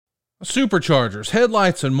Superchargers,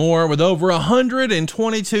 headlights, and more. With over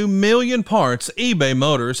 122 million parts, eBay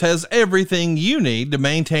Motors has everything you need to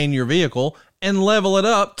maintain your vehicle and level it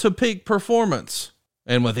up to peak performance.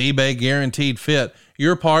 And with eBay Guaranteed Fit,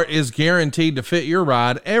 your part is guaranteed to fit your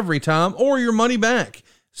ride every time or your money back.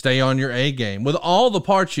 Stay on your A game with all the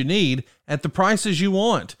parts you need at the prices you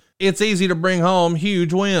want. It's easy to bring home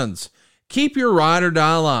huge wins. Keep your ride or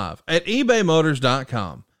die alive at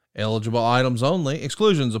ebaymotors.com. Eligible items only.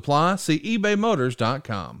 Exclusions apply. See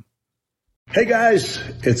ebaymotors.com. Hey guys,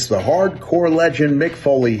 it's the hardcore legend Mick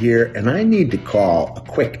Foley here, and I need to call a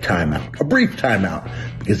quick timeout, a brief timeout,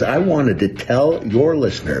 because I wanted to tell your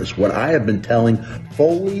listeners what I have been telling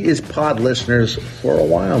Foley is Pod listeners for a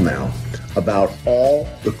while now about all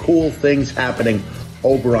the cool things happening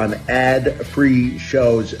over on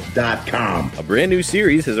adfreeshows.com. A brand new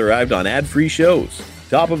series has arrived on Ad Free Shows.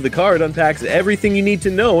 Top of the Card unpacks everything you need to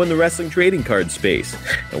know in the wrestling trading card space.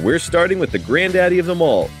 And we're starting with the granddaddy of them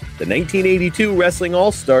all, the 1982 Wrestling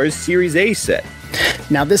All-Stars Series A set.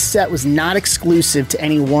 Now, this set was not exclusive to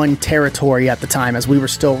any one territory at the time, as we were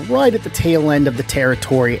still right at the tail end of the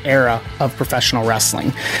territory era of professional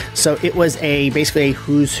wrestling. So it was basically a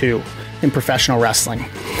who's who in professional wrestling,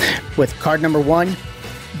 with card number 1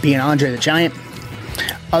 being Andre the Giant.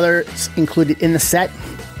 Others included in the set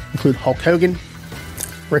include Hulk Hogan,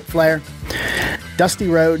 Ric Flair, Dusty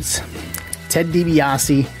Rhodes, Ted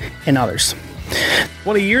DiBiase, and others.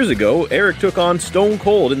 20 years ago, Eric took on Stone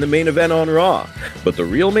Cold in the main event on Raw, but the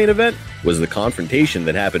real main event was the confrontation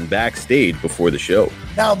that happened backstage before the show.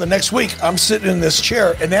 Now, the next week, I'm sitting in this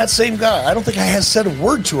chair, and that same guy, I don't think I had said a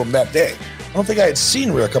word to him that day. I don't think I had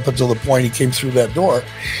seen Rick up until the point he came through that door.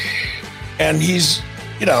 And he's,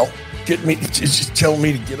 getting me, just telling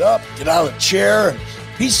me to get up, get out of the chair. And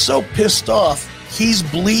he's so pissed off, he's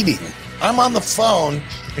bleeding. I'm on the phone,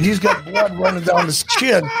 and he's got blood running down his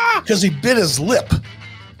chin because he bit his lip.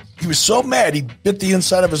 He was so mad, he bit the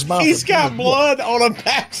inside of his mouth. He's got blood on a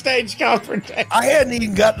backstage confrontation. I hadn't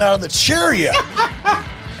even gotten out of the chair yet.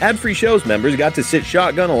 Ad Free Shows members got to sit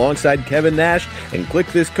shotgun alongside Kevin Nash and Click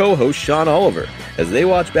This co-host Sean Oliver as they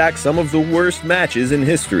watch back some of the worst matches in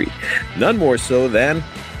history. None more so than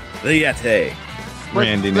the Yeti.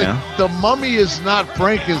 Randy now. The mummy is not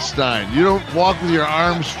Frankenstein. You don't walk with your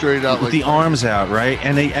arms straight out. With the arms out, right?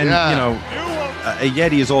 And a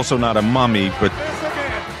Yeti is also not a mummy, but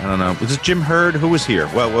I don't know. Was this Jim Hurd? Who was here?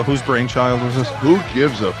 Well, whose brainchild was this? Who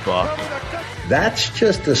gives a fuck? That's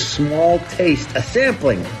just a small taste, a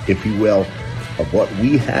sampling, if you will, of what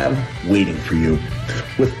we have waiting for you.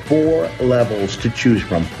 With 4 levels to choose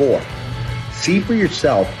from. 4. See for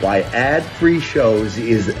yourself why ad-free shows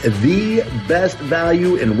is the best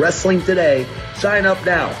value in wrestling today. Sign up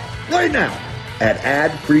now, right now, at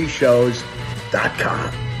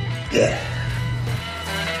adfreeshows.com. Yeah.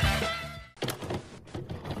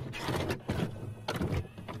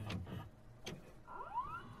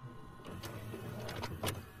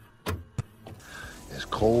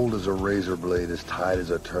 Cold as a razor blade, as tight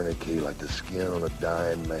as a tourniquet, like the skin on a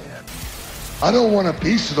dying man. I don't want a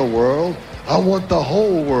piece of the world. I want the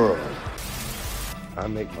whole world. I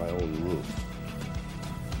make my own rules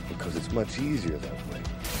because it's much easier that way.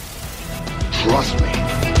 Trust me.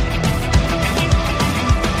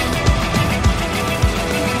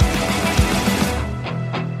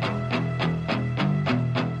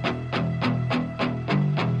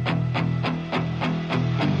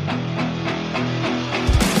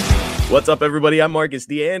 What's up, everybody? I'm Marcus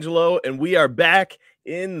D'Angelo, and we are back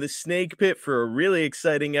in the Snake Pit for a really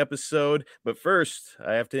exciting episode. But first,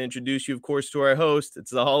 I have to introduce you, of course, to our host.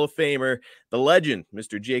 It's the Hall of Famer, the legend,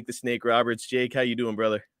 Mr. Jake the Snake Roberts. Jake, how you doing,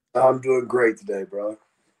 brother? I'm doing great today, brother.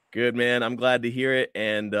 Good, man. I'm glad to hear it.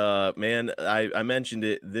 And, man, I mentioned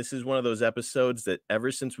it. This is one of those episodes that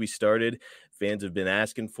ever since we started, fans have been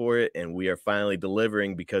asking for it, and we are finally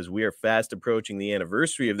delivering because we are fast approaching the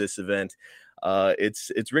anniversary of this event.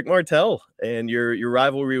 It's Rick Martel and your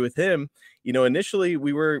rivalry with him. You know, initially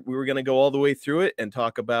we were going to go all the way through it and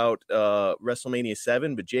talk about WrestleMania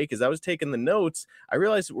 7, but Jake, as I was taking the notes, I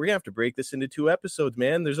realized we're gonna have to break this into 2 episodes,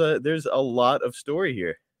 man. There's a lot of story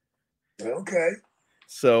here. Okay.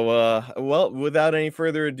 So, well, without any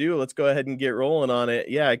further ado, let's go ahead and get rolling on it.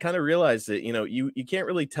 Yeah, I kind of realized that, you know, you can't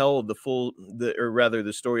really tell the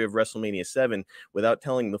story of WrestleMania 7 without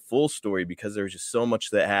telling the full story because there's just so much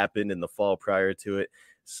that happened in the fall prior to it.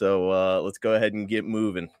 So, let's go ahead and get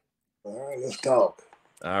moving. All right, let's talk.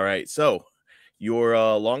 All right. So, Your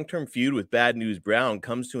long-term feud with Bad News Brown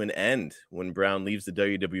comes to an end when Brown leaves the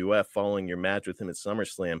WWF following your match with him at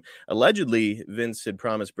SummerSlam. Allegedly, Vince had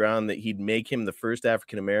promised Brown that he'd make him the first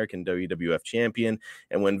African-American WWF champion,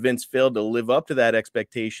 and when Vince failed to live up to that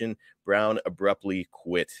expectation, Brown abruptly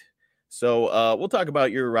quit. So we'll talk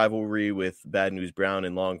about your rivalry with Bad News Brown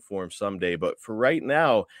in long form someday, but for right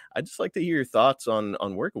now, I'd just like to hear your thoughts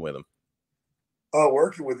on working with him.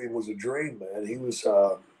 Working with him was a dream, man. He was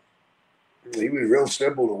real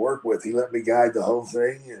simple to work with. He let me guide the whole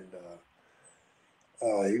thing, and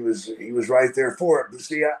he was right there for it. But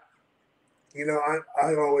see,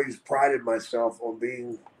 I always prided myself on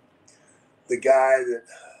being the guy that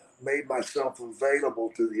made myself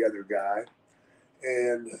available to the other guy.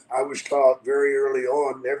 And I was taught very early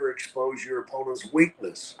on, never expose your opponent's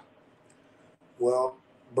weakness. Well,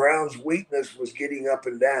 Brown's weakness was getting up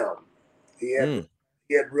and down. He had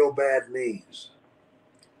real bad knees.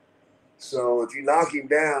 So if you knock him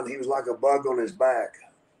down, he was like a bug on his back.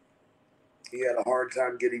 He had a hard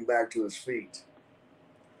time getting back to his feet.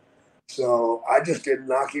 So I just didn't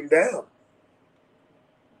knock him down.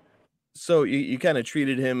 So you kind of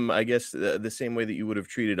treated him, I guess, the same way that you would have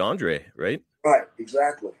treated Andre, right? Right,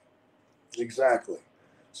 exactly.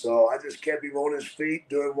 So I just kept him on his feet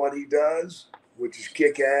doing what he does, which is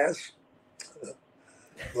kick ass.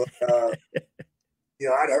 But,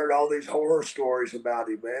 I'd heard all these horror stories about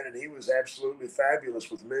him, man, and he was absolutely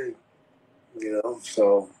fabulous with me,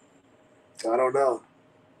 so I don't know.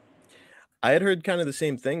 I had heard kind of the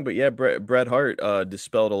same thing, but yeah, Bret Hart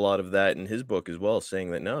dispelled a lot of that in his book as well,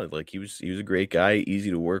 saying that no, like he was a great guy, easy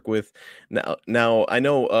to work with. Now I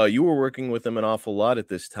know you were working with him an awful lot at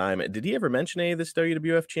this time. Did he ever mention any of this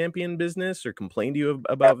WWF champion business or complain to you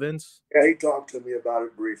about Vince? Yeah, he talked to me about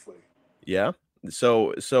it briefly. Yeah.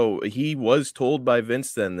 So he was told by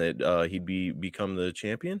Vince then that he'd become the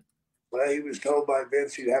champion? Well, he was told by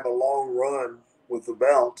Vince he'd have a long run with the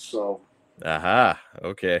belt, so. Aha,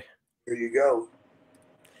 okay. Here you go.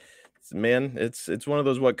 Man, it's one of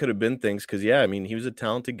those what could have been things, because yeah, I mean, he was a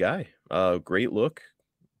talented guy. Great look,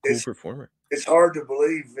 cool performer. It's hard to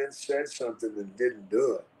believe Vince said something and didn't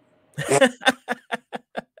do it.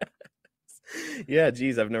 Yeah,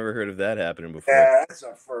 geez, I've never heard of that happening before. Yeah, that's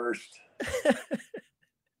a first.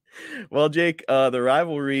 Well, Jake, the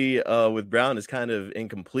rivalry with Brown is kind of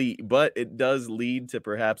incomplete, but it does lead to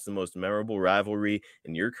perhaps the most memorable rivalry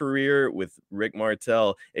in your career with Rick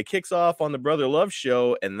Martel. It kicks off on the Brother Love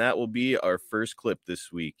show, and that will be our first clip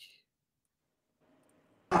this week.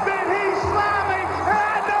 He's slimy, and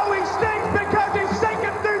I know he stinks because he's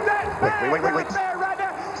sinking through that wait. right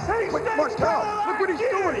there. He stinks. Martel, look what he's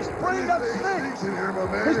doing. He's spraying up snakes. In here, my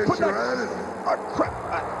man. He's putting crap.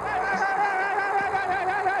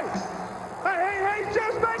 He's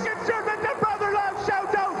just making sure that the Brother Love show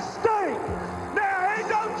don't stink. Now, hey,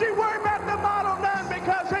 don't you worry about the model none,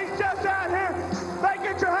 because he's just out here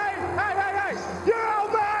making sure, hey, you're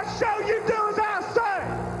on my show, you do as I say.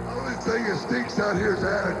 The only thing that stinks out here is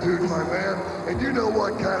attitude, my man. And you know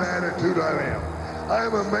what kind of attitude I am. I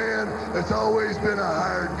am a man that's always been a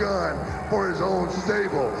hired gun for his own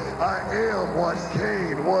stable. I am what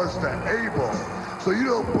Cain was to Abel. So you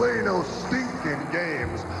don't play no stinking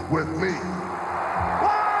games with me.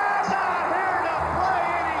 Well, I'm not here to play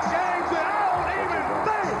any games, and I don't even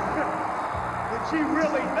think that she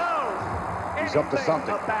really knows He's up to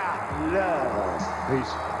something. about love.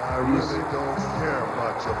 I really don't care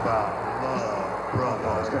much about love,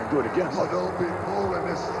 brother. He's going to do it again. So don't be pulling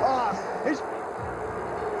this.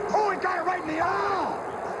 He got it right in the eye.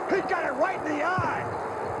 He got it right in the eye.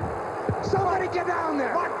 Somebody get down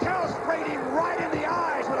there. Martel sprayed him right in the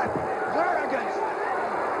eyes with arrogance.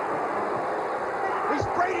 He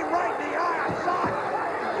sprayed him right in the eye. I saw it.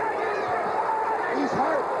 He's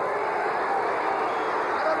hurt.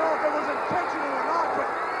 I don't know if it was intentional or not, but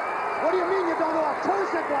what do you mean you don't know? Of course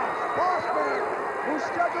it was. Boss man, who's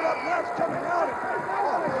scheduled up next, coming out.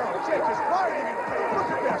 Jake is fighting him. Look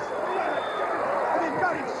at this. And he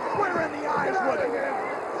got him square in the eyes with it.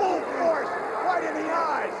 Full force, right in the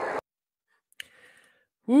eyes.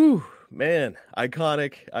 Woo, man,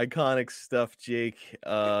 iconic stuff, Jake.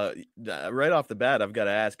 Right off the bat, I've got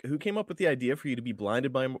to ask, who came up with the idea for you to be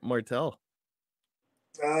blinded by Martel?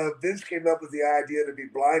 Vince came up with the idea to be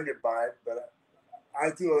blinded by it, but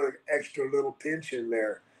I threw an extra little pinch in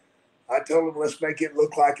there. I told him, let's make it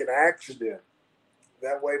look like an accident.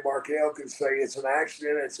 That way Markel can say it's an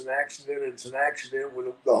accident,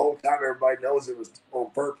 when the whole time everybody knows it was on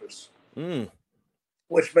purpose.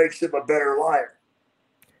 Which makes him a better liar.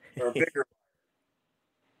 Or a bigger.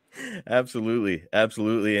 Absolutely.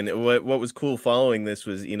 And what was cool following this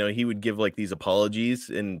was, he would give like these apologies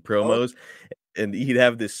in promos. And he'd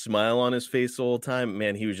have this smile on his face the whole time.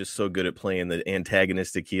 Man, he was just so good at playing the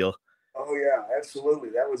antagonistic heel. Oh yeah, absolutely.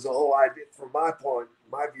 That was the whole idea. From my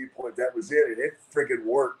viewpoint, that was it. And it freaking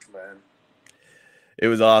worked, man. It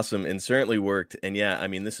was awesome and certainly worked. And yeah, I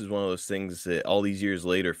mean, this is one of those things that all these years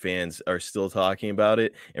later, fans are still talking about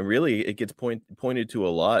it. And really, it gets pointed to a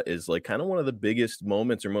lot as like kind of one of the biggest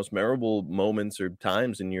moments or most memorable moments or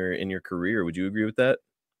times in your career. Would you agree with that?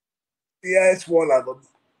 Yeah, it's one of them.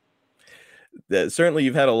 Certainly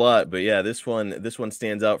you've had a lot, but yeah, this one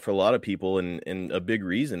stands out for a lot of people, and a big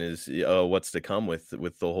reason is what's to come with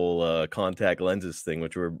the whole contact lenses thing,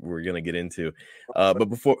 which we're gonna get into. But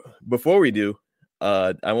before we do,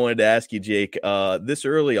 I wanted to ask you, Jake, this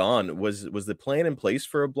early on, was the plan in place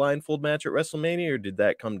for a blindfold match at WrestleMania, or did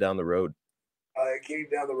that come down the road? It came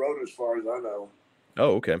down the road as far as I know.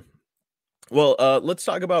 Oh, okay. Well, let's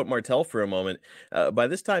talk about Martel for a moment. By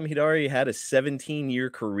this time, he'd already had a 17-year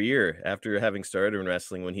career after having started in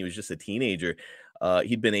wrestling when he was just a teenager.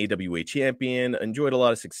 He'd been AWA champion, enjoyed a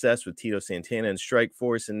lot of success with Tito Santana and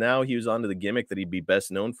Strikeforce, and now he was onto the gimmick that he'd be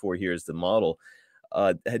best known for here as the model.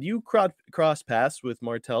 Had you crossed paths with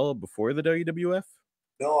Martel before the WWF?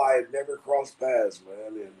 No, I had never crossed paths,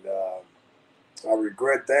 man, and I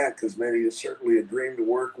regret that because, man, he is certainly a dream to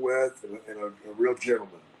work with and a real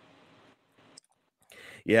gentleman.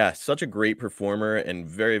 Yeah, such a great performer and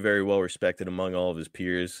very, very well respected among all of his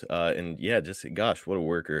peers. And yeah, just gosh, what a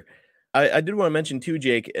worker. I did want to mention too,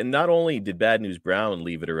 Jake, and not only did Bad News Brown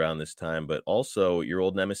leave it around this time, but also your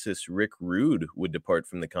old nemesis Rick Rude would depart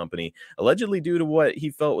from the company, allegedly due to what he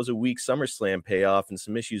felt was a weak SummerSlam payoff and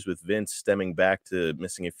some issues with Vince stemming back to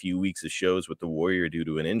missing a few weeks of shows with the Warrior due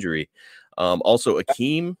to an injury. Also,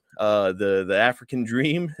 Akeem, the African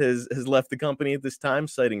Dream, has left the company at this time,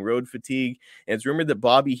 citing road fatigue. And it's rumored that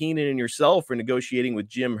Bobby Heenan and yourself are negotiating with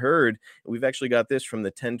Jim Herd. We've actually got this from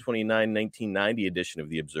the 10/29/1990 edition of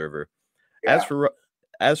The Observer. Yeah.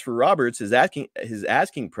 As for Roberts, his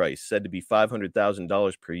asking price said to be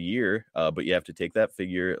 $500,000 per year, but you have to take that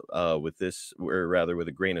figure with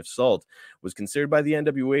a grain of salt, was considered by the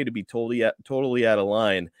NWA to be totally out of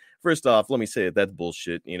line. First off, let me say that's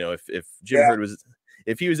bullshit. You know, if Jim Herd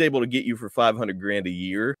if he was able to get you for $500,000 a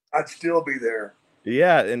year, I'd still be there.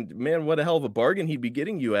 Yeah, and man, what a hell of a bargain he'd be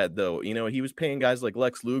getting you at, though. You know, he was paying guys like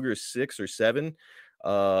Lex Luger 6 or 7.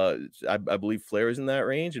 I believe Flair is in that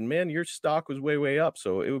range, and man, your stock was way up,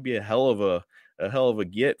 so it would be a hell of a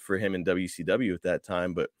get for him in WCW at that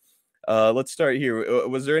time. But let's start here.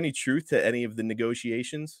 Was there any truth to any of the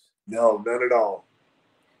negotiations? No, none at all.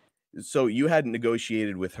 So you hadn't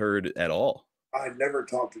negotiated with Herd at all? I never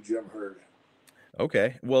talked to Jim Herd.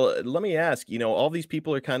 Okay. Well, let me ask, you know, all these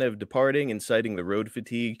people are kind of departing and citing the road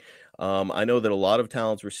fatigue. I know that a lot of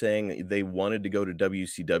talents were saying they wanted to go to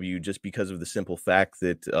WCW just because of the simple fact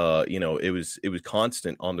that, you know, it was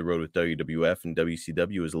constant on the road with WWF, and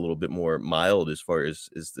WCW is a little bit more mild as far as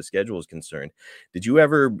the schedule is concerned. Did you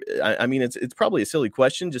ever, I mean, it's probably a silly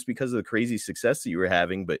question just because of the crazy success that you were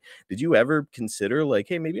having, but did you ever consider like,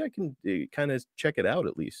 hey, maybe I can kind of check it out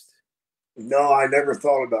at least? No, I never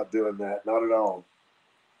thought about doing that. Not at all.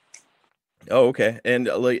 Oh, okay. And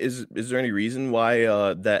like, is there any reason why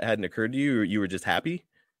that hadn't occurred to you, or you were just happy?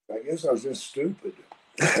 I guess I was just stupid.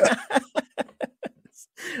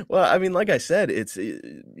 Well, I memean, like I said, it's,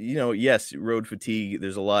 you know, yes, road fatigue,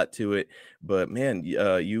 there's a lot to it, but man,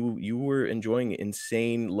 you were enjoying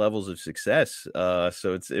insane levels of success.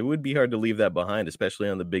 So it would be hard to leave that behind, especially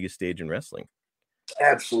on the biggest stage in wrestling.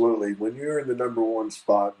 Absolutely. When you're in the number one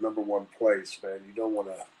spot, number one place, man, you don't want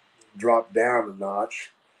to drop down a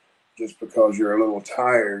notch just because you're a little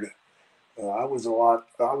tired. I was a lot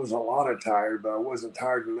of tired, but I wasn't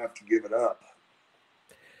tired enough to give it up.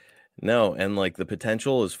 No, and like the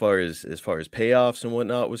potential as far as payoffs and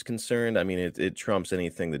whatnot was concerned, I mean, it trumps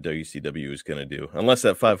anything that WCW is going to do, unless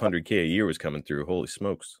that $500K a year was coming through. Holy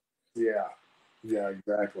smokes. Yeah,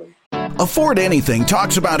 exactly. Afford Anything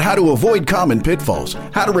talks about how to avoid common pitfalls,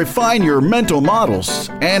 how to refine your mental models,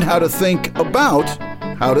 and how to think about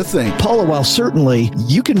how to think. Paula, while certainly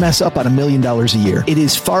you can mess up on $1 million a year, it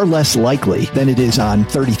is far less likely than it is on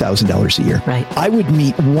 $30,000 a year. Right. I would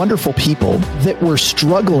meet wonderful people that were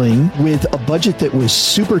struggling with a budget that was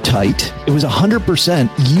super tight. It was 100%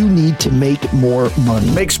 you need to make more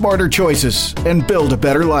money. Make smarter choices and build a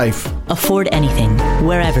better life. Afford Anything,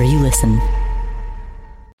 wherever you listen.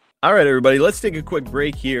 All right, everybody, let's take a quick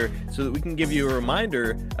break here so that we can give you a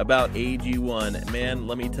reminder about AG1. Man,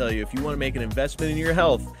 let me tell you, if you want to make an investment in your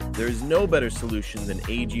health, there is no better solution than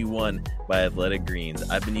AG1 by Athletic Greens.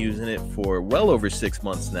 I've been using it for well over 6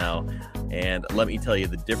 months now, and let me tell you,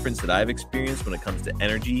 the difference that I've experienced when it comes to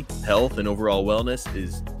energy, health, and overall wellness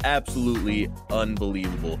is absolutely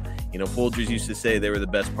unbelievable. You know, Folgers used to say they were the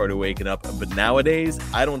best part of waking up, but nowadays,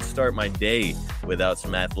 I don't start my day without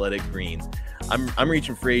some Athletic Greens. I'm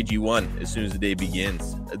reaching for AG1 as soon as the day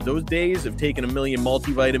begins. Those days of taking a million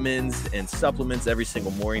multivitamins and supplements every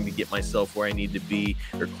single morning to get myself where I need to be,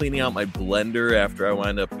 or cleaning out my blender after I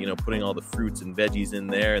wind up, putting all the fruits and veggies in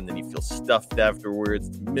there, and then you feel stuffed afterwards.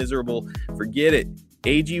 It's miserable. Forget it.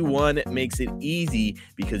 AG1 makes it easy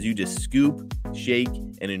because you just scoop, shake,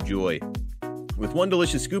 and enjoy. With one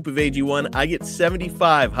delicious scoop of AG1, I get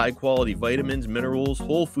 75 high-quality vitamins, minerals,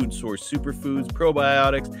 whole food source superfoods,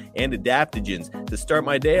 probiotics, and adaptogens to start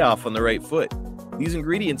my day off on the right foot. These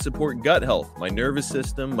ingredients support gut health, my nervous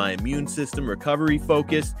system, my immune system, recovery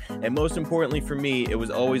focus, and most importantly for me, it was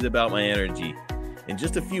always about my energy. In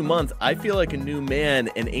just a few months, I feel like a new man,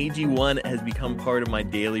 and AG1 has become part of my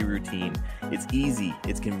daily routine. It's easy,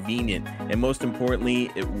 it's convenient, and most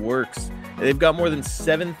importantly, it works. They've got more than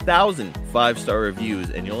 7,000 five-star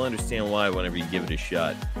reviews, and you'll understand why whenever you give it a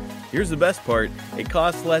shot. Here's the best part. It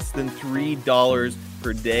costs less than $3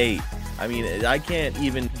 per day. I mean, I can't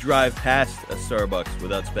even drive past a Starbucks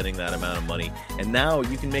without spending that amount of money. And now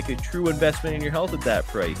you can make a true investment in your health at that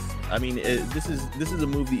price. I mean, this is a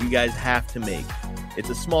move that you guys have to make. It's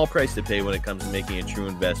a small price to pay when it comes to making a true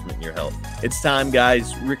investment in your health. It's time,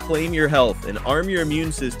 guys. Reclaim your health and arm your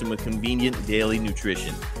immune system with convenient daily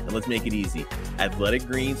nutrition. And let's make it easy. Athletic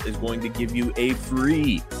Greens is going to give you a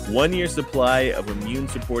free 1-year supply of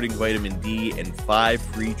immune-supporting vitamin D and 5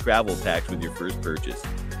 free travel packs with your first purchase.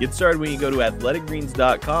 Get started when you go to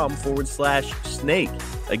athleticgreens.com/snake.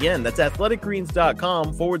 Again, that's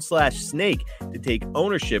athleticgreens.com/snake to take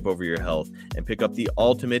ownership over your health and pick up the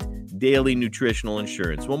ultimate daily nutritional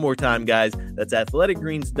insurance. One more time, guys, that's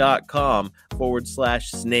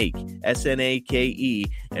athleticgreens.com/snake,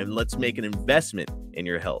 SNAKE, and let's make an investment in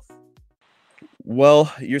your health.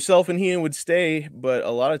 Well, yourself and Heenan would stay, but a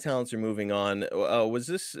lot of talents are moving on. Was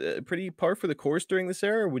this pretty par for the course during this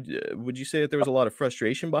era? Would you say that there was a lot of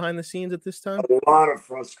frustration behind the scenes at this time? A lot of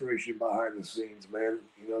frustration behind the scenes, man.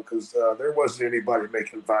 Because there wasn't anybody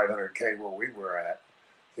making $500K where we were at,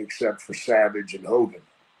 except for Savage and Hogan.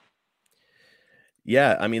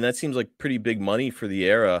 Yeah, I mean, that seems like pretty big money for the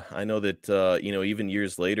era. I know that, even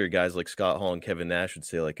years later, guys like Scott Hall and Kevin Nash would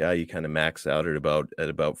say like, you kind of max out at about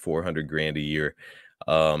 $400,000 a year.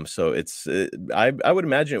 So I would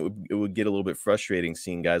imagine it would get a little bit frustrating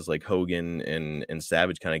seeing guys like Hogan and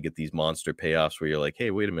Savage kind of get these monster payoffs where you're like,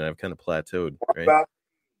 hey, wait a minute, I've kind of plateaued. Right?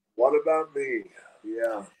 What about me?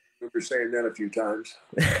 Yeah, I remember saying that a few times.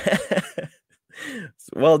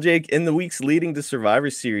 Well, Jake, in the weeks leading to Survivor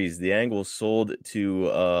Series, the angle sold to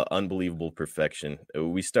unbelievable perfection.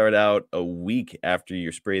 We start out a week after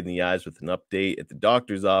you're sprayed in the eyes with an update at the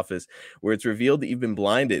doctor's office where it's revealed that you've been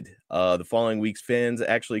blinded. The following week's fans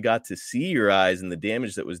actually got to see your eyes and the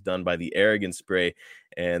damage that was done by the Arrogance spray,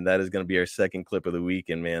 and that is going to be our second clip of the week,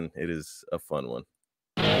 and man, it is a fun one.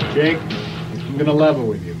 Jake, I'm going to level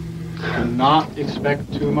with you. Do not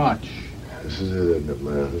expect too much. This is it, isn't it,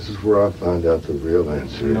 man? This is where I find out the real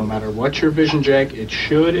answer. No matter what your vision, Jake, it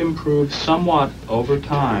should improve somewhat over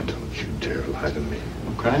time. Don't you dare lie to me.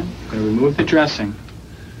 Okay? I'm going to remove the dressing. Go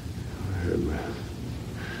ahead, man.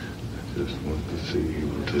 I just want to see you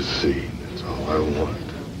to see. That's all I want.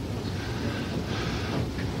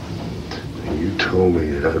 And you told me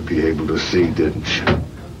that I'd be able to see, didn't you?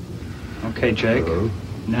 Okay, Jake.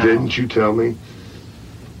 Now. Didn't you tell me?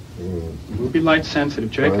 We'll be light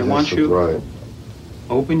sensitive, Jake. I want you. Right.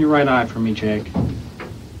 Open your right eye for me, Jake.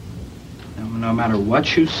 No matter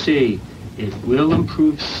what you see, it will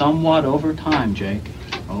improve somewhat over time, Jake.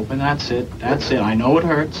 Open, that's it. That's it. I know it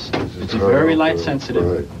hurts. It's very light sensitive.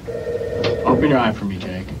 Right. Open your eye for me,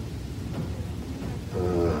 Jake. A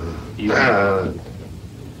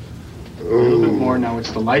little bit more now.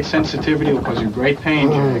 It's the light sensitivity will cause you great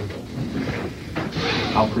pain, Jake.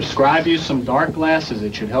 I'll prescribe you some dark glasses.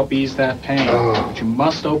 It should help ease that pain. But you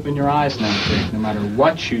must open your eyes now, Jake. No matter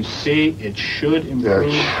what you see, it should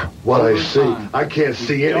improve. What I see, I can't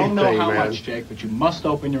see anything, man. I don't know how much, Jake, but you must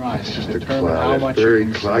open your eyes It's just to a determine cloud. how much Very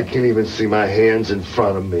you can I can't even see my hands in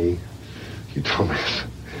front of me. You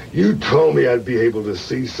told me I'd be able to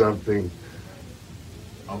see something.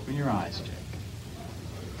 Open your eyes, Jake.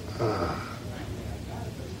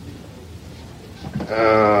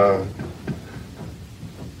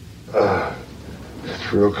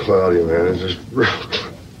 It's real cloudy, man. It's just real.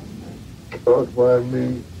 Fuck by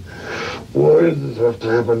me. Why does this have to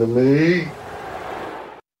happen to me?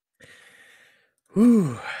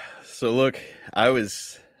 Whew. So look, I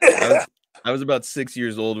was about 6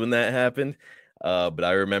 years old when that happened, but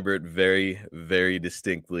I remember it very, very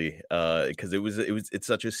distinctly because it's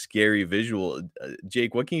such a scary visual.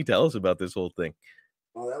 Jake, what can you tell us about this whole thing?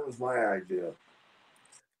 Oh, that was my idea.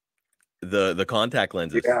 The contact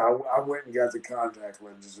lenses. Yeah, I went and got the contact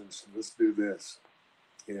lenses and said, let's do this.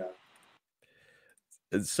 Yeah.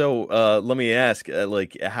 So let me ask,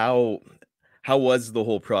 like, how was the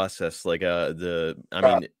whole process? Like,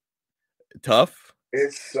 tough?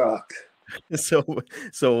 It sucked. So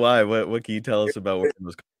why? What can you tell us about what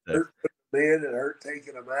those contacts? Hurt putting them in and hurt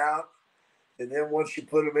taking them out, and then once you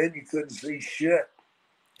put them in, you couldn't see shit.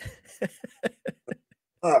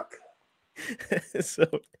 Fuck.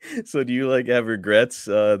 So do you like have regrets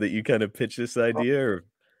that you kind of pitched this idea? Or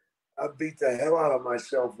I beat the hell out of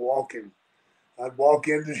myself walking. I'd walk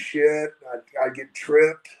into shit. I'd get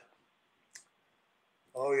tripped.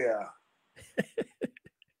 Oh yeah.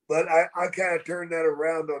 But I kind of turned that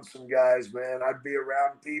around on some guys, man. I'd be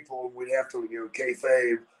around people and we'd have to,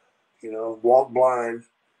 kayfabe, walk blind.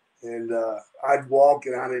 And I'd walk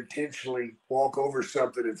and I'd intentionally walk over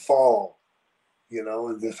something and fall, and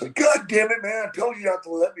they're like, God damn it, man, I told you not to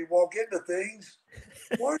let me walk into things.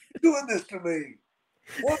 Why are you doing this to me?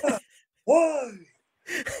 Why?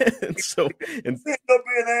 And so, end up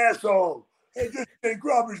being an asshole. Hey, this Jake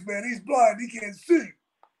Roberts, man, he's blind, he can't see.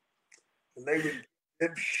 And they would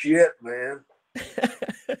give shit, man.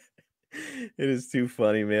 It is too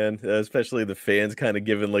funny, man. Especially the fans kind of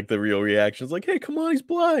giving like the real reactions, like, "Hey, come on, he's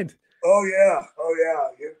blind." Oh yeah.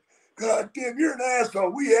 God damn, you're an asshole.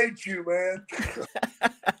 We hate you, man.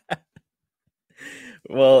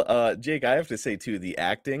 Well, Jake, I have to say too, the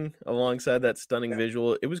acting alongside that stunning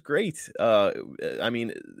visual, it was great. I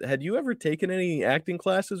mean, had you ever taken any acting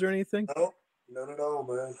classes or anything? No, none at all,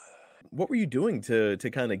 man. What were you doing to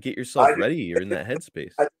kind of get yourself ready or in that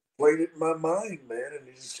headspace? I played it in my mind, man, and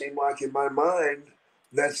it just seemed like in my mind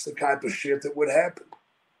that's the type of shit that would happen.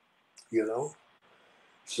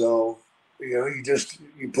 So,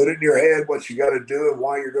 you put it in your head what you got to do and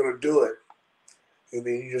why you're going to do it. And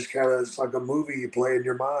then you just it's like a movie you play in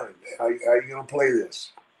your mind. How you going to play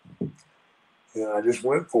this? And I just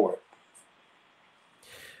went for it.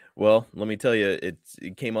 Well, let me tell you,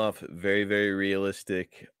 it came off very, very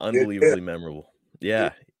realistic, unbelievably memorable.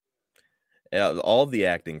 Yeah. All of the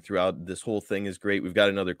acting throughout this whole thing is great. We've got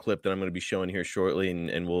another clip that I'm going to be showing here shortly,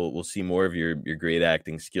 and we'll see more of your great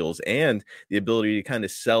acting skills and the ability to kind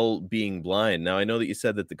of sell being blind. Now, I know that you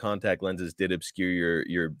said that the contact lenses did obscure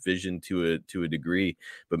your vision to a degree,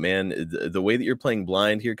 but man, the way that you're playing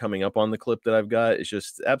blind here coming up on the clip that I've got is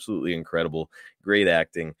just absolutely incredible. Great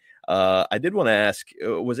acting. I did want to ask,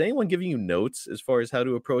 was anyone giving you notes as far as how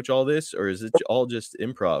to approach all this, or is it all just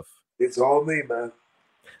improv? It's all me, man.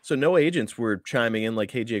 So no agents were chiming in like,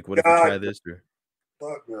 "Hey, Jake, what if we try this?" Or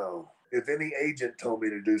fuck no. If any agent told me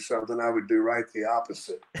to do something, I would do right the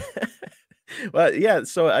opposite. Well, yeah.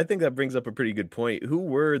 So I think that brings up a pretty good point. Who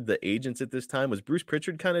were the agents at this time? Was Bruce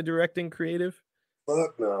Pritchard kind of directing creative?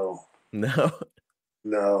 Fuck no. No.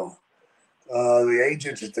 No. The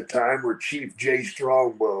agents at the time were Chief Jay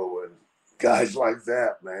Strongbow and guys like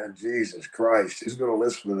that, man. Jesus Christ. Who's going to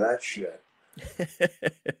listen to that shit?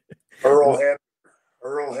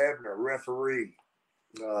 Earl Hebner, referee.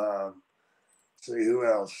 See who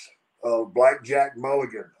else? Oh, Blackjack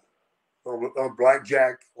Mulligan. Oh,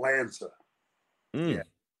 Blackjack Lanza. Yeah.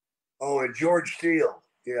 Oh, and George Steele.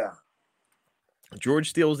 Yeah. George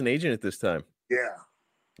Steele was an agent at this time. Yeah.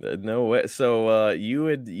 No way. So you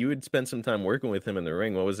had spent some time working with him in the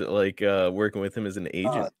ring. What was it like working with him as an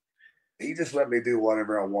agent? He just let me do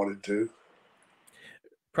whatever I wanted to.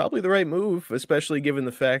 Probably the right move, especially given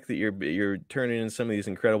the fact that you're turning in some of these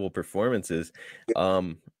incredible performances.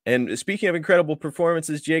 And speaking of incredible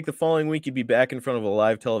performances, Jake, the following week you'd be back in front of a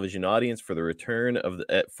live television audience for the return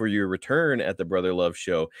for your return at the Brother Love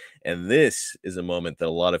Show. And this is a moment that a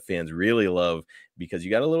lot of fans really love because you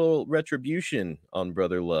got a little retribution on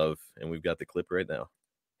Brother Love, and we've got the clip right now.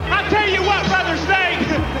 I tell you what, Brother Snake,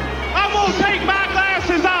 I'm gonna take my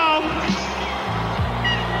glasses off.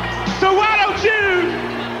 So why don't you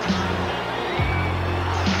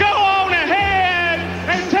go on ahead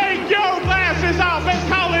and take your glasses off? Let's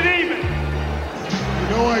call it even. You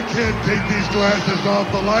know I can't take these glasses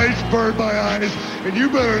off. The lights burn my eyes, and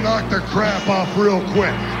you better knock the crap off real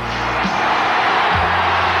quick.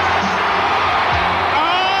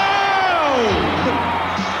 Oh,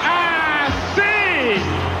 I see.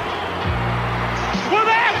 Well,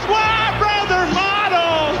 that's why Brother Model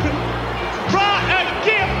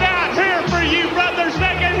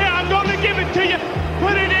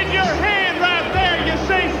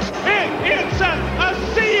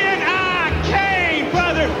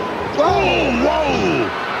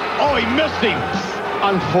he missed him.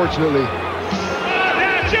 Unfortunately.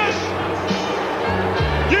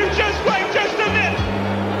 You just wait just a minute.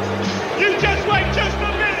 You just wait just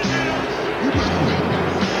a minute.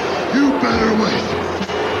 You better wait.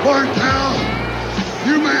 Martel,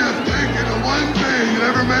 you may have taken the one thing that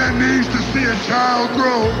every man needs to see a child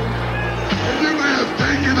grow. And you may have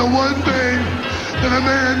taken the one thing that a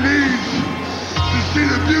man needs to see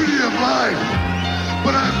the beauty of life.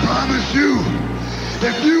 But I promise you,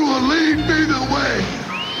 if you will lead me the way,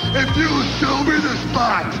 if you will show me the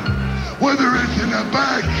spot, whether it's in the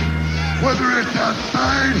back, whether it's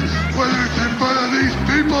outside, whether it's in front of these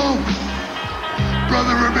people,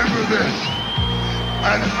 brother, remember this.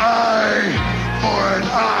 An eye for an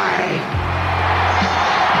eye.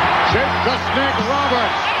 Jake the Snake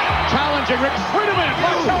Roberts challenging Rick. Wait a minute,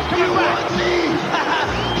 Martel's coming back. Want me?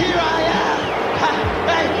 Here I am.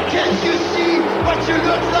 Hey, can't you see what you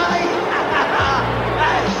look like?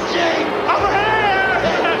 Jake, over here.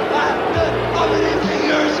 How many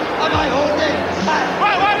fingers am I holding?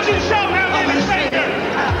 Why don't you show how many fingers?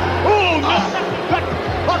 Oh, no.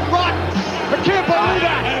 But Rock, I can't believe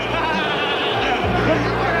that.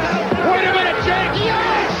 Wait a minute, Jake.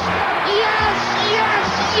 Yes! Yes! Yes!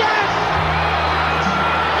 Yes!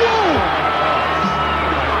 Whoa!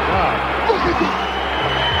 Look at this.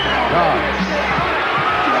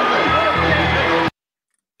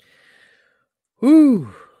 Whew.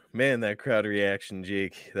 Man, that crowd reaction,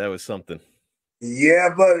 Jake, that was something. Yeah,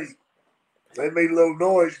 buddy. They made a little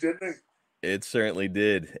noise, didn't they? It certainly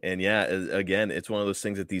did. And yeah, again, it's one of those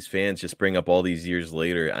things that these fans just bring up all these years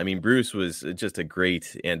later. I mean, Bruce was just a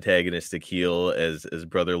great antagonistic heel as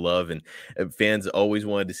Brother Love, and fans always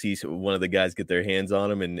wanted to see one of the guys get their hands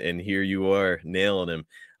on him, and here you are nailing him.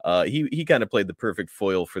 He kind of played the perfect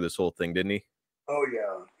foil for this whole thing, didn't he? Oh,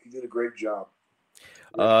 yeah. He did a great job.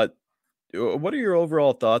 What are your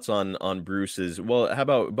overall thoughts on Bruce's? Well, how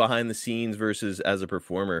about behind the scenes versus as a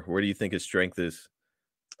performer? Where do you think his strength is?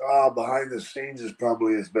 Behind the scenes is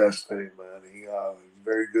probably his best thing, man. He's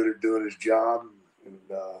very good at doing his job, and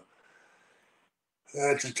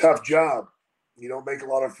it's a tough job. You don't make a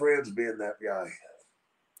lot of friends being that guy.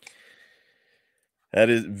 That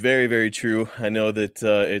is very, very true. I know that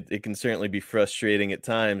it can certainly be frustrating at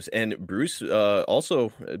times. And Bruce,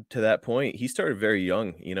 also to that point, he started very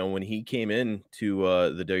young. You know, when he came in to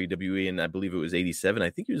the WWE, and I believe it was 87, I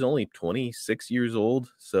think he was only 26 years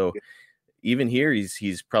old. So even here,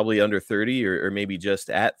 he's probably under 30 or maybe just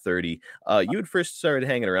at 30. You had first started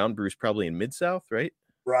hanging around Bruce probably in Mid-South, right?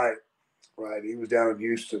 Right. He was down in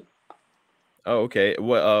Houston. Oh, okay.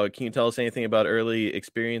 What can you tell us anything about early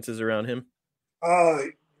experiences around him?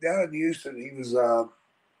 Down in Houston, he was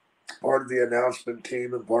part of the announcement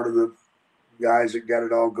team and part of the guys that got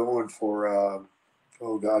it all going for,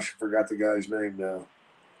 oh gosh, I forgot the guy's name now.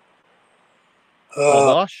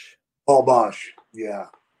 Paul Bosch? Paul Bosch, yeah.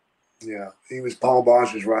 He was Paul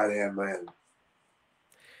Bosch's right-hand man.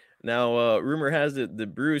 Now, rumor has it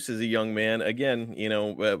that Bruce is a young man. Again, you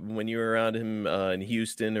know, when you were around him in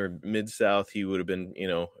Houston or Mid-South, he would have been, you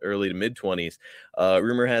know, early to mid-20s.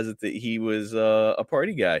 Rumor has it that he was a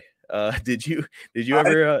party guy. Did you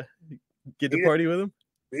ever get to party with him?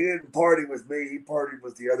 He didn't party with me. He partied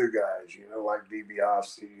with the other guys, you know, like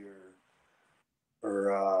DiBiase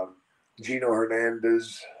or Gino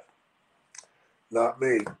Hernandez. Not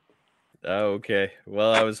me. Oh, okay.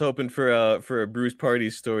 Well, I was hoping for a Bruce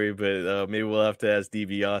party story, but maybe we'll have to ask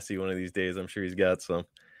DiBiase one of these days. I'm sure he's got some.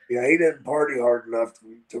 Yeah, he didn't party hard enough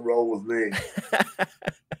to roll with me.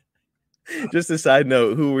 Just a side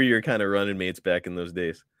note, who were your kind of running mates back in those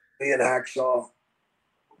days? Me and Hacksaw.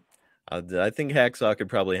 I think Hacksaw could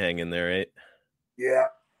probably hang in there, right? Yeah.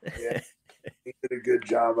 He did a good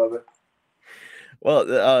job of it.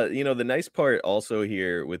 Well, you know, the nice part also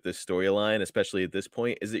here with this storyline, especially at this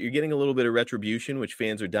point, is that you're getting a little bit of retribution, which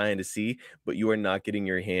fans are dying to see, but you are not getting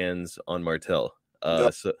your hands on Martel.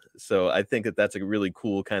 So I think that's a really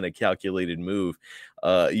cool kind of calculated move.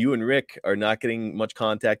 You and Rick are not getting much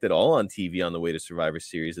contact at all on TV on the way to Survivor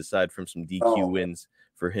Series, aside from some DQ wins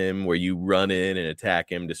for him where you run in and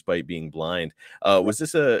attack him despite being blind. Was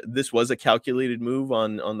this a calculated move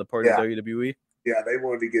on the part of WWE? Yeah, they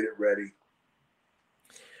wanted to get it ready.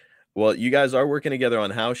 Well, you guys are working together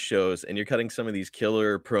on house shows, and you're cutting some of these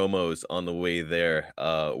killer promos on the way there,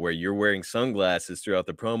 where you're wearing sunglasses throughout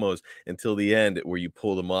the promos until the end, where you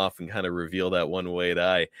pull them off and kind of reveal that one-way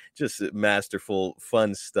eye. Just masterful,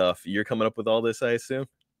 fun stuff. You're coming up with all this, I assume?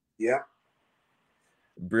 Yeah.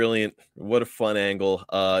 Brilliant. What a fun angle.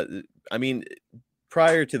 I mean,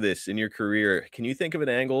 prior to this in your career, can you think of an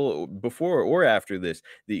angle before or after this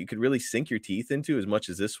that you could really sink your teeth into as much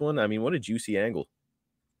as this one? I mean, what a juicy angle.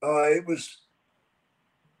 It was,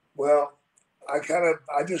 well, I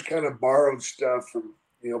just kind of borrowed stuff from,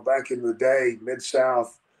 back in the day,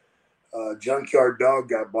 Mid-South. Junkyard Dog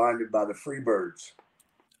got blinded by the Freebirds.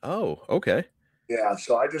 Oh, okay. Yeah,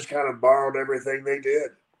 so I just kind of borrowed everything they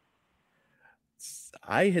did.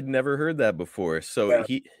 I had never heard that before. So Yeah.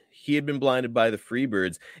 he had been blinded by the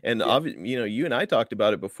Freebirds, and you and I talked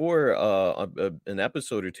about it before an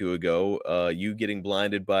episode or two ago. You getting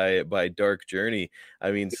blinded by Dark Journey.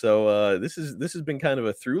 I mean, so this has been kind of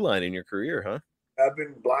a through line in your career, huh? I've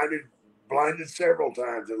been blinded several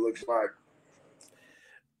times. It looks like.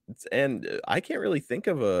 And I can't really think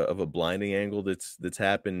of a blinding angle that's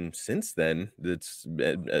happened since then. That's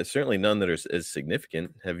certainly none that are as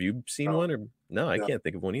significant. Have you seen one? Or no, I can't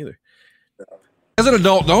think of one either. As an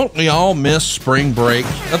adult, don't we all miss spring break?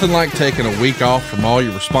 Nothing like taking a week off from all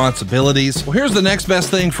your responsibilities. Well, here's the next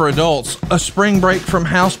best thing for adults: a spring break from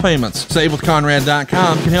house payments.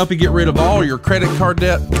 SaveWithConrad.com can help you get rid of all your credit card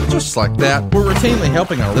debt just like that. We're routinely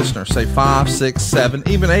helping our listeners save $500, $600, $700,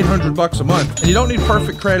 even $800 a month. And you don't need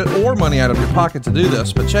perfect credit or money out of your pocket to do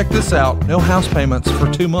this, but check this out: no house payments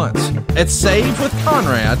for 2 months at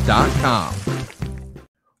SaveWithConrad.com.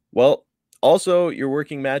 Well, also, you're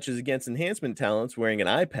working matches against enhancement talents wearing an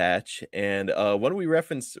eye patch, and one we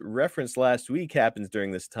referenced last week happens during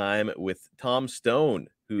this time with Tom Stone,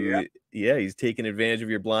 who, he's taking advantage of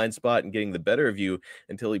your blind spot and getting the better of you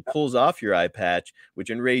until he pulls off your eye patch, which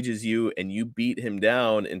enrages you, and you beat him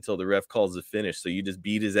down until the ref calls the finish. So you just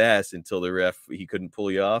beat his ass until he couldn't pull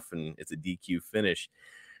you off, and it's a DQ finish.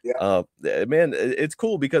 Yeah. Man, it's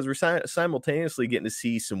cool because we're simultaneously getting to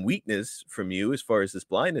see some weakness from you as far as this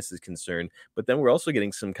blindness is concerned, but then we're also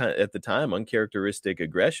getting some kind of, at the time, uncharacteristic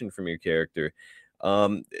aggression from your character.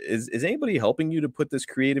 Is anybody helping you to put this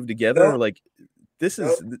creative together? No. Or like this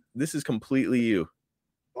is completely you?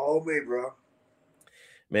 All me, bro.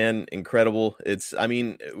 Man, incredible. I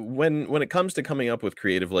mean, when it comes to coming up with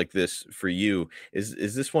creative like this for you,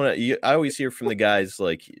 is this one I always hear from the guys,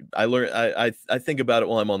 like I think about it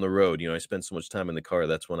while I'm on the road. I spend so much time in the car.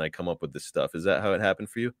 That's when I come up with this stuff. Is that how it happened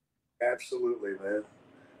for you? Absolutely, man.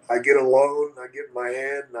 I get alone, I get in my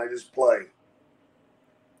head, and I just play.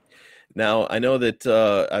 Now, I know that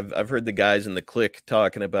I've heard the guys in the clique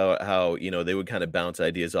talking about how, they would kind of bounce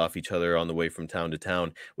ideas off each other on the way from town to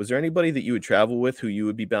town. Was there anybody that you would travel with who you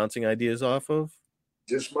would be bouncing ideas off of?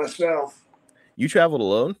 Just myself. You traveled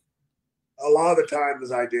alone? A lot of the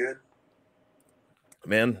times I did.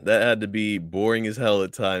 Man, that had to be boring as hell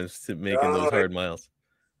at times to making those hard miles.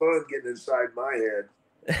 Fun getting inside my head.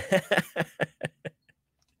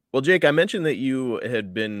 Well, Jake, I mentioned that you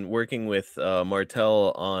had been working with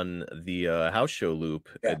Martel on the house show loop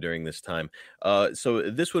during this time.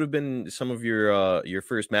 So this would have been some of your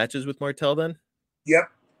first matches with Martel then?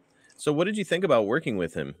 Yep. So what did you think about working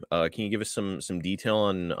with him? Can you give us some detail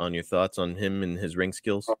on your thoughts on him and his ring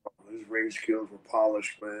skills? His ring skills were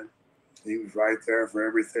polished, man. He was right there for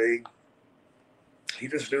everything. He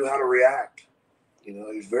just knew how to react. He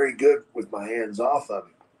was very good with my hands off of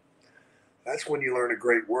him. That's when you learn a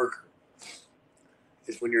great worker.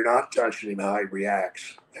 It's when you're not touching him, how he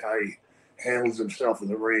reacts, how he handles himself in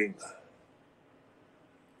the ring.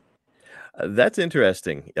 That's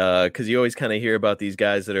interesting because you always kind of hear about these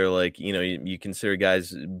guys that are like, you consider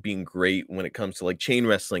guys being great when it comes to like chain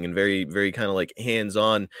wrestling and very, very kind of like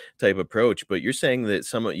hands-on type approach. But you're saying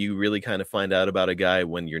that you really kind of find out about a guy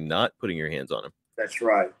when you're not putting your hands on him. That's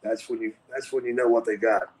right. That's when you know what they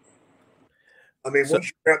got. I mean, once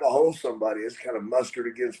you grab a hold of somebody, it's kind of mustard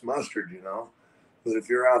against mustard, But if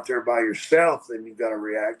you're out there by yourself, then you've got to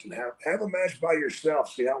react and have a match by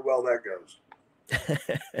yourself. See how well that goes.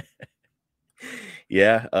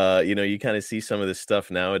 Yeah, you kind of see some of this stuff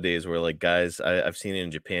nowadays where like guys, I've seen it in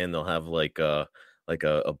Japan. They'll have like a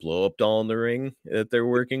blow up doll in the ring that they're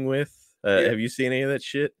working with. Have you seen any of that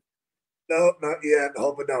shit? No, not yet.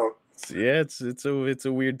 Hope I don't. Yeah, it's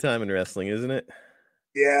a weird time in wrestling, isn't it?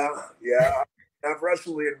 Yeah. I've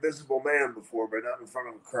wrestled the Invisible Man before, but not in front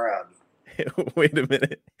of a crowd. Wait a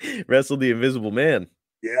minute. Wrestled the Invisible Man?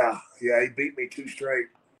 Yeah, he beat me 2 straight.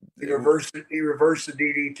 He reversed the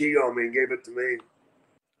DDT on me and gave it to me.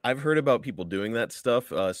 I've heard about people doing that stuff.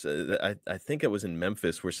 So I think it was in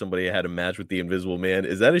Memphis where somebody had a match with the Invisible Man.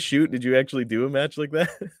 Is that a shoot? Did you actually do a match like that?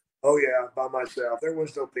 Oh, yeah, by myself. There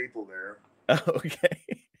was no people there. Okay.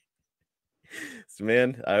 So,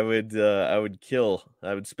 man, I would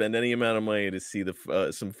spend any amount of money to see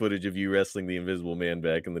some footage of you wrestling the Invisible Man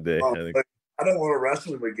back in the day. I don't want to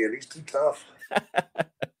wrestle him again. He's too tough.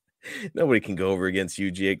 Nobody can go over against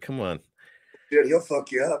you, Jake. Come on. Dude, he'll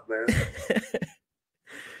fuck you up, man.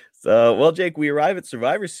 So, well, Jake, we arrive at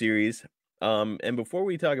Survivor Series. And before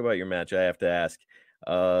we talk about your match, I have to ask,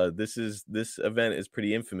 this event is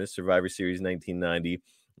pretty infamous, Survivor Series 1990,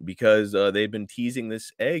 because they've been teasing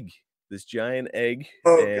this egg, this giant egg,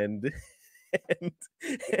 and, and,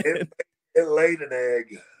 it laid an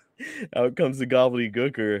egg. Out comes the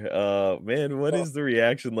gobbledygooker. Man, what is the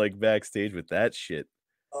reaction like backstage with that shit?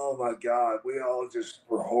 Oh my God, we all just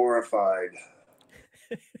were horrified.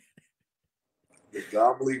 The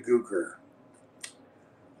gobbledygooker.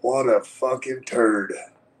 What a fucking turd.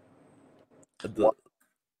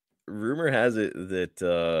 Rumor has it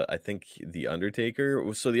that I think The Undertaker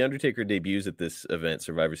debuts at this event,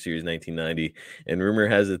 Survivor Series 1990, and rumor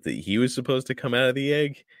has it that he was supposed to come out of the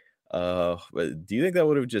egg. But do you think that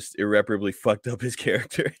would have just irreparably fucked up his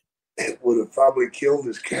character? It would have probably killed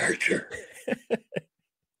his character.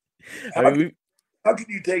 How can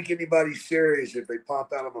you take anybody serious if they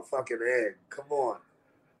pop out of a fucking egg? Come on.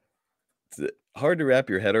 It's hard to wrap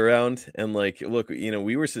your head around. And like, look,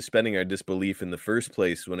 we were suspending our disbelief in the first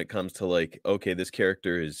place when it comes to like, okay, this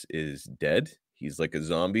character is dead. He's like a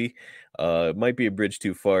zombie. It might be a bridge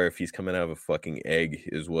too far if he's coming out of a fucking egg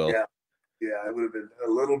as well. Yeah, it would have been a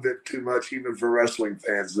little bit too much even for wrestling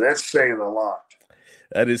fans. That's saying a lot.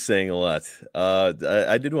 That is saying a lot.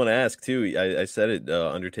 I did want to ask too. I said it.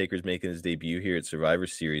 Undertaker's making his debut here at Survivor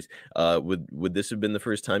Series. Would this have been the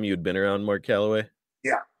first time you had been around Mark Calloway?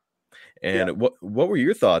 Yeah. And what were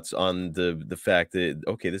your thoughts on the fact that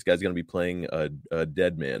this guy's going to be playing a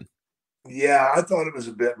dead man? Yeah, I thought it was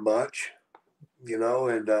a bit much, and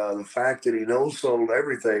the fact that he no-sold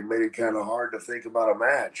everything made it kind of hard to think about a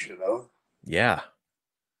match, Yeah.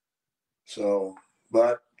 So,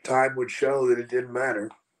 but time would show that it didn't matter.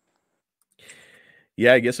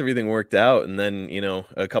 Yeah, I guess everything worked out. And then,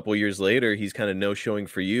 a couple years later, he's kind of no-showing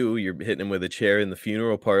for you. You're hitting him with a chair in the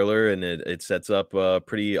funeral parlor, and it sets up a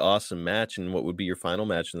pretty awesome match and what would be your final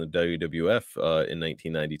match in the WWF in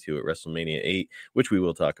 1992 at WrestleMania 8, which we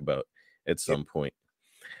will talk about at some point.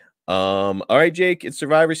 All right, Jake, it's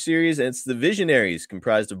Survivor Series, and it's the Visionaries,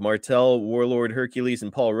 comprised of Martel, Warlord Hercules,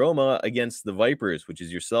 and Paul Roma, against the Vipers, which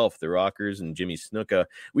is yourself, the Rockers, and Jimmy Snuka.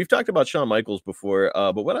 We've talked about Shawn Michaels before,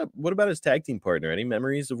 but what about his tag team partner? Any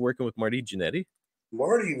memories of working with Marty Jannetty?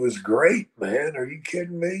 Marty was great, man. Are you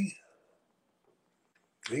kidding me?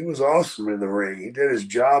 He was awesome in the ring. He did his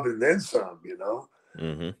job and then some,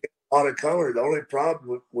 Mm-hmm. A lot of color. The only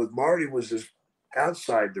problem with Marty was just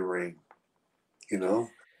outside the ring, He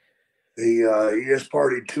just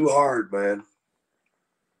partied too hard, man.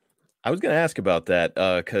 I was going to ask about that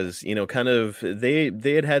because, kind of they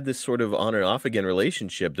had this sort of on and off again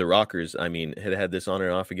relationship. The Rockers, had this on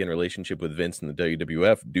and off again relationship with Vince and the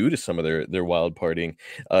WWF due to some of their wild partying.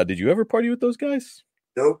 Did you ever party with those guys?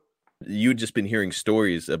 Nope. You'd just been hearing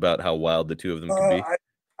stories about how wild the two of them could be.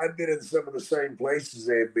 I've been in some of the same places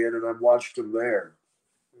they've been, and I've watched them there.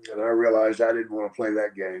 And I realized I didn't want to play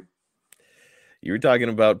that game. You were talking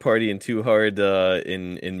about partying too hard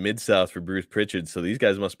in Mid-South for Bruce Pritchard, so these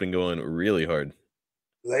guys must have been going really hard.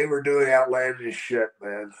 They were doing outlandish shit,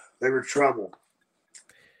 man. They were trouble.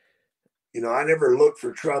 I never looked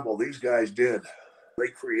for trouble. These guys did. They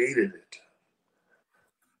created it.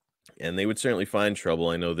 And they would certainly find trouble.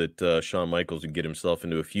 I know that Shawn Michaels would get himself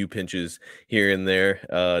into a few pinches here and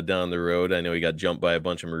there down the road. I know he got jumped by a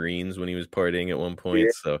bunch of Marines when he was partying at one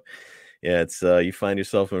point, so... Yeah, it's you find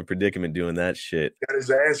yourself in a predicament doing that shit. Got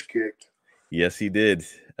his ass kicked. Yes, he did.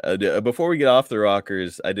 Before we get off the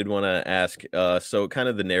Rockers, I did want to ask. So, kind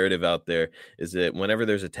of the narrative out there is that whenever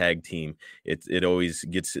there's a tag team, it always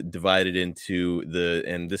gets divided into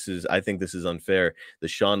I think this is unfair. The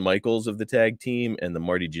Shawn Michaels of the tag team and the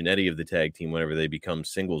Marty Jannetty of the tag team. Whenever they become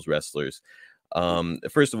singles wrestlers.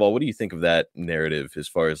 First of all, what do you think of that narrative? As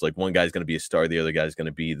far as like one guy's going to be a star, the other guy's going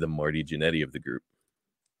to be the Marty Jannetty of the group.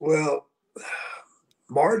 Well,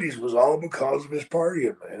 Marty's was all because of his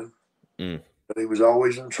partying, man. But he was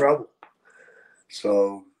always in trouble.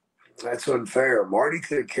 So that's unfair. Marty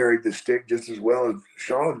could have carried the stick just as well as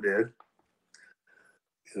Shawn did.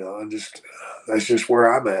 That's just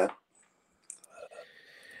where I'm at.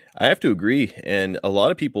 I have to agree. And a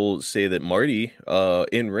lot of people say that Marty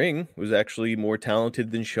in ring was actually more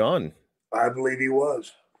talented than Shawn. I believe he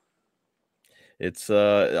was. It's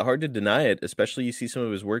hard to deny it, especially you see some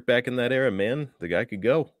of his work back in that era. Man, the guy could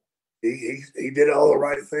go. He did all the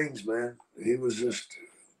right things, man. He was just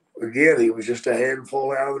a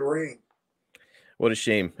handful out of the ring. What a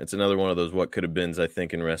shame. It's another one of those what could have beens, I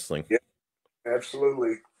think, in wrestling. Yeah,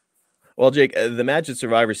 absolutely. Well, Jake, the match at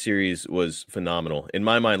Survivor Series was phenomenal in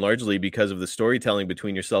my mind, largely because of the storytelling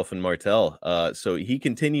between yourself and Martel. So he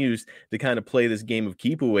continues to kind of play this game of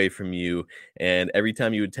keep away from you. And every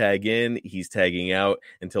time you would tag in, he's tagging out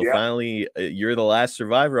until finally you're the last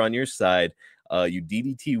survivor on your side. You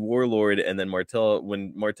DDT Warlord, and then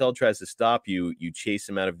when Martel tries to stop you, you chase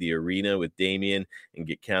him out of the arena with Damien and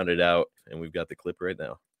get counted out. And we've got the clip right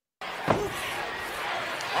now.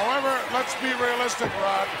 However, let's be realistic,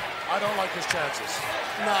 Rod. I don't like his chances.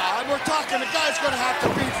 Nah, we're talking the guy's going to have to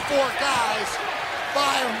beat 4 guys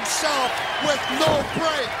by himself with no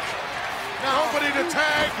break. Now, nobody to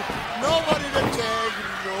tag. Nobody home.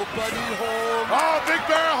 Oh, big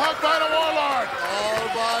bear hug by the Warlord. All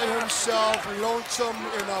by himself, lonesome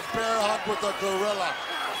in a bear hug with a gorilla.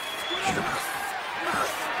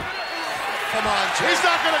 Come on, Jay. He's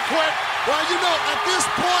not going to quit. Well, at this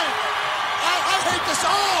point, I hate this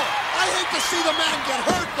all. I hate to see the man get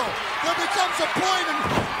hurt, though. There becomes a point in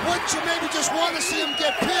which you maybe just want to see him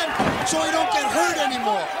get pinned so he don't get hurt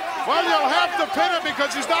anymore. Well, you'll have to pin him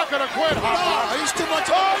because he's not going to quit. No, he's too much.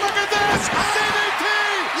 Oh, look at this! DDT!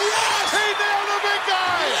 Yes! He nailed the big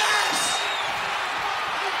guy! Yes!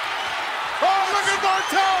 Oh, look at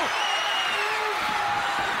Martel!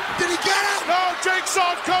 Did he get him? No, Jake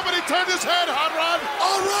saw it coming. He turned his head, Hot Rod.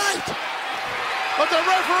 All right! But the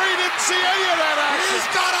referee didn't see any of that action. He's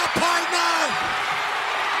got a partner!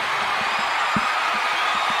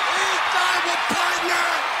 He's got a partner!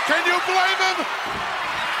 Can you blame him?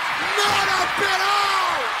 Not a bit!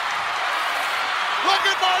 Oh! Look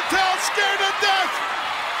at Martel, scared to death!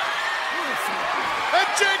 And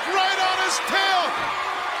Jake right on his tail!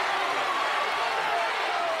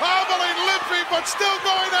 Hobbling, limping, but still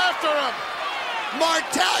going after him!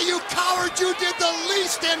 Martel, you coward, you did the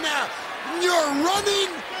least in there! You're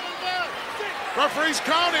running! Referee's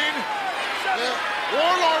counting.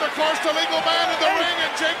 Warlord, of course, the legal man in the ring,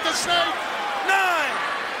 and Jake the Snake. 9.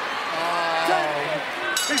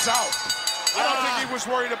 He's out. I don't think he was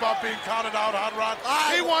worried about being counted out, Hot Rod.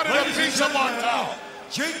 He wanted a piece of Martel.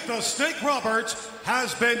 Jake the Snake Roberts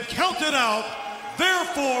has been counted out.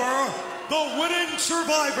 Therefore, the winning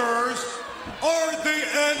survivors are the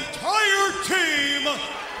entire team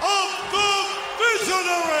of the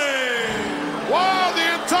Visionaries. Wow, the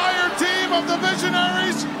entire team of the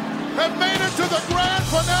Visionaries have made it to the grand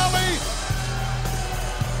finale.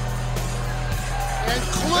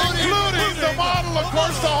 Including the model, of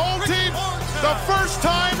course, the whole team. The first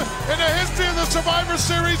time in the history of the Survivor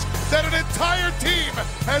Series that an entire team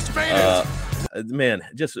has made it. Man,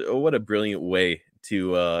 just what a brilliant way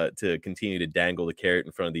to continue to dangle the carrot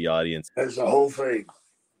in front of the audience. That's the whole thing.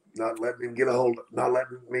 Not letting me get a hold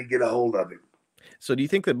of him. So do you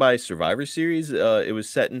think that by Survivor Series, it was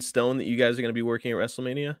set in stone that you guys are going to be working at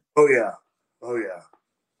WrestleMania? Oh, yeah.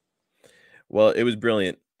 Well, it was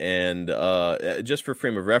brilliant. And just for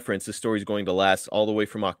frame of reference, the story is going to last all the way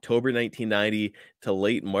from October 1990 to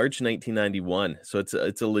late March 1991. So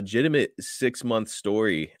it's a legitimate 6-month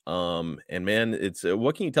story. And man, it's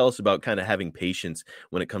what can you tell us about kind of having patience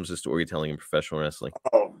when it comes to storytelling in professional wrestling?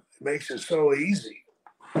 Oh, it makes it so easy.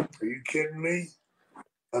 Are you kidding me?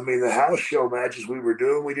 I mean, the house show matches we were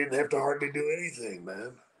doing, we didn't have to hardly do anything,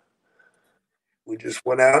 man. We just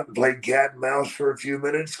went out and played cat and mouse for a few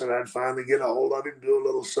minutes, and I'd finally get a hold of him, do a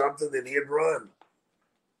little something, then he'd run.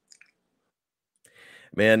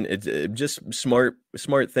 Man, it's just smart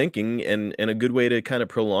thinking and a good way to kind of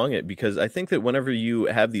prolong it, because I think that whenever you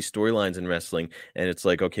have these storylines in wrestling and it's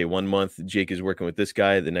like, okay, 1 month Jake is working with this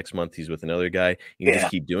guy, the next month he's with another guy, you can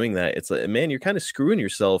just keep doing that. It's like, man, you're kind of screwing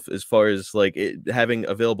yourself as far as like having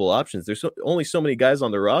available options. There's only so many guys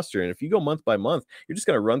on the roster, and if you go month by month, you're just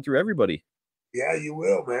going to run through everybody. Yeah, you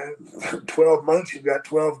will, man. 12 months, you've got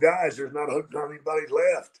 12 guys. There's not anybody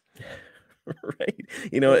left. Right.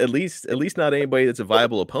 At least not anybody that's a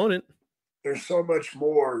viable opponent. There's so much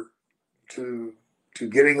more to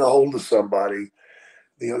getting a hold of somebody.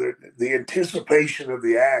 The anticipation of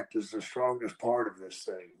the act is the strongest part of this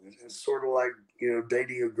thing. It's sort of like,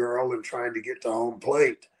 dating a girl and trying to get to home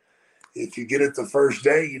plate. If you get it the first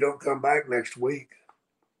day, you don't come back next week.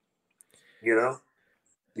 You're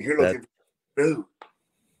looking for new.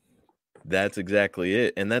 That's exactly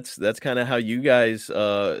it. And that's kind of how you guys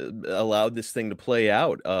allowed this thing to play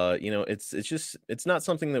out. It's not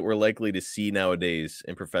something that we're likely to see nowadays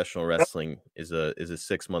in professional wrestling is a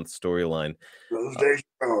 6-month storyline. Those days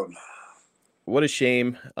are gone. What a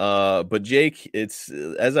shame. But Jake, it's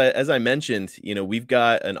as I mentioned, we've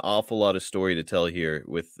got an awful lot of story to tell here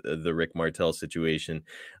with the Rick Martel situation.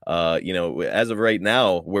 As of right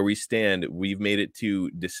now, where we stand, we've made it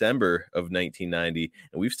to December of 1990,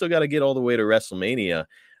 and we've still got to get all the way to WrestleMania.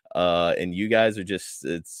 And you guys are just,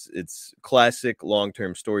 it's classic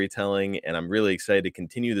long-term storytelling, and I'm really excited to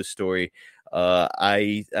continue the story.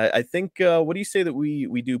 I think, what do you say that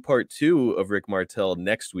we do part 2 of Rick Martel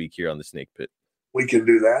next week here on the Snake Pit? We can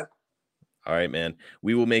do that. All right, man.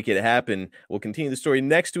 We will make it happen. We'll continue the story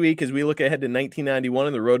next week as we look ahead to 1991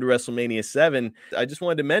 and the road to WrestleMania 7. I just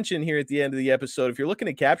wanted to mention here at the end of the episode, if you're looking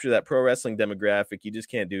to capture that pro wrestling demographic, you just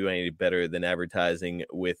can't do any better than advertising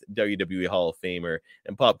with WWE Hall of Famer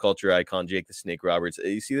and pop culture icon Jake the Snake Roberts.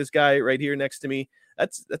 You see this guy right here next to me?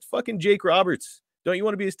 That's fucking Jake Roberts. Don't you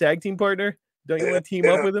want to be his tag team partner? Don't you want to team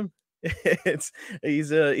up with him?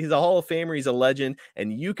 He's a Hall of Famer. He's a legend,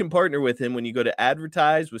 and you can partner with him when you go to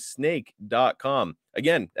advertisewithsnake.com.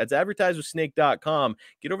 Again, that's advertisewithsnake.com.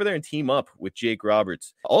 Get over there and team up with Jake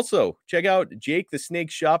Roberts. Also, check out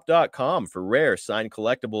jakethesnakeshop.com for rare signed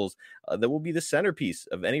collectibles that will be the centerpiece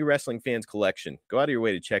of any wrestling fan's collection. Go out of your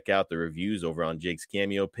way to check out the reviews over on Jake's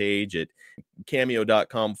Cameo page at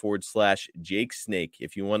cameo.com/Jake Snake.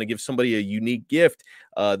 If you want to give somebody a unique gift,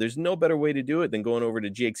 there's no better way to do it than going over to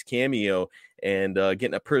Jake's Cameo and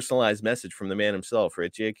getting a personalized message from the man himself,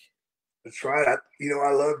 right, Jake? That's right. I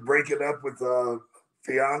love breaking up with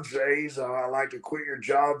fiancés. I like to quit your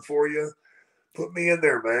job for you. Put me in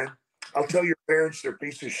there, man. I'll tell your parents they're a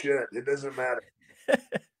piece of shit. It doesn't matter.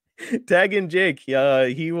 Tag in Jake.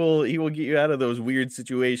 He will get you out of those weird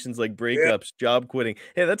situations like breakups, job quitting.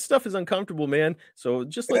 Hey, that stuff is uncomfortable, man. So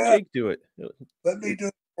just let Jake do it. Let me do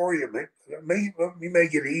it for you, man. Let me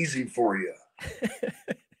make it easy for you.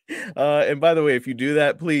 And by the way, if you do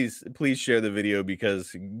that, please share the video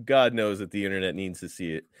because God knows that the internet needs to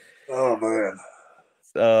see it. Oh man.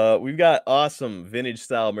 We've got awesome vintage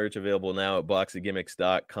style merch available now at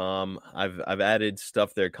boxofgimmicks.com. I've added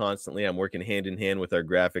stuff there constantly. I'm working hand in hand with our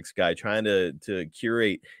graphics guy, trying to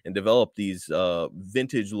curate and develop these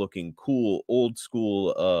vintage looking, cool, old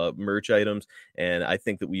school merch items. And I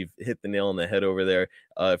think that we've hit the nail on the head over there.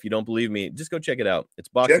 If you don't believe me, just go check it out. It's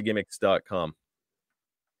boxofgimmicks.com.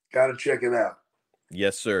 Got to check it out.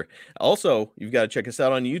 Yes, sir. Also, you've got to check us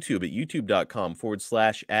out on YouTube at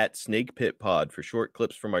youtube.com/@SnakePitPod for short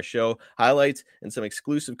clips from our show, highlights, and some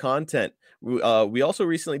exclusive content. We also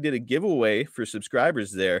recently did a giveaway for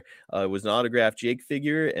subscribers there. It was an autographed Jake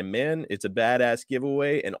figure, and man, it's a badass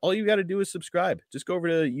giveaway. And all you got to do is subscribe. Just go over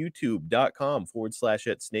to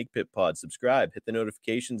youtube.com/@SnakePitPod. Subscribe, hit the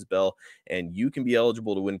notifications bell, and you can be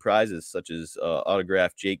eligible to win prizes such as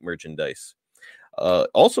autographed Jake merchandise.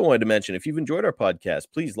 Also wanted to mention, if you've enjoyed our podcast,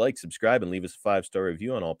 please like, subscribe, and leave us a 5-star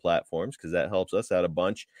review on all platforms because that helps us out a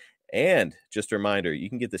bunch. And just a reminder, you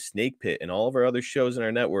can get the Snake Pit and all of our other shows in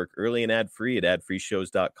our network early and ad-free at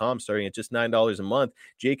adfreeshows.com, starting at just $9 a month.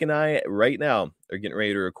 Jake and I right now are getting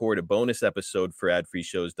ready to record a bonus episode for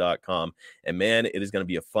adfreeshows.com. And man, it is going to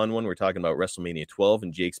be a fun one. We're talking about WrestleMania 12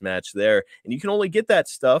 and Jake's match there. And you can only get that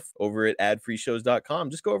stuff over at adfreeshows.com.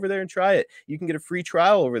 Just go over there and try it. You can get a free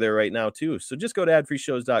trial over there right now too. So just go to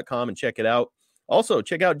adfreeshows.com and check it out. Also,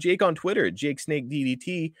 check out Jake on Twitter at Jake Snake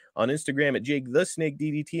DDT, on Instagram at Jake the Snake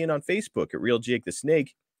DDT, and on Facebook at Real Jake the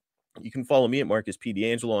Snake. You can follow me at Marcus P.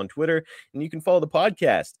 D'Angelo on Twitter, and you can follow the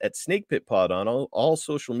podcast at Snake Pit Pod on all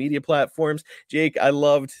social media platforms. Jake, I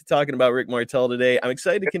loved talking about Rick Martel today. I'm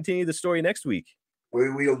excited to continue the story next week.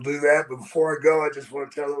 We'll do that. But before I go, I just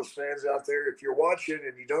want to tell those fans out there, if you're watching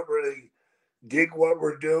and you don't really dig what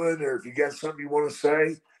we're doing, or if you got something you want to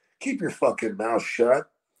say, keep your fucking mouth shut.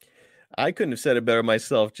 I couldn't have said it better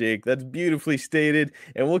myself, Jake. That's beautifully stated.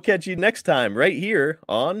 And we'll catch you next time right here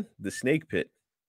on The Snake Pit.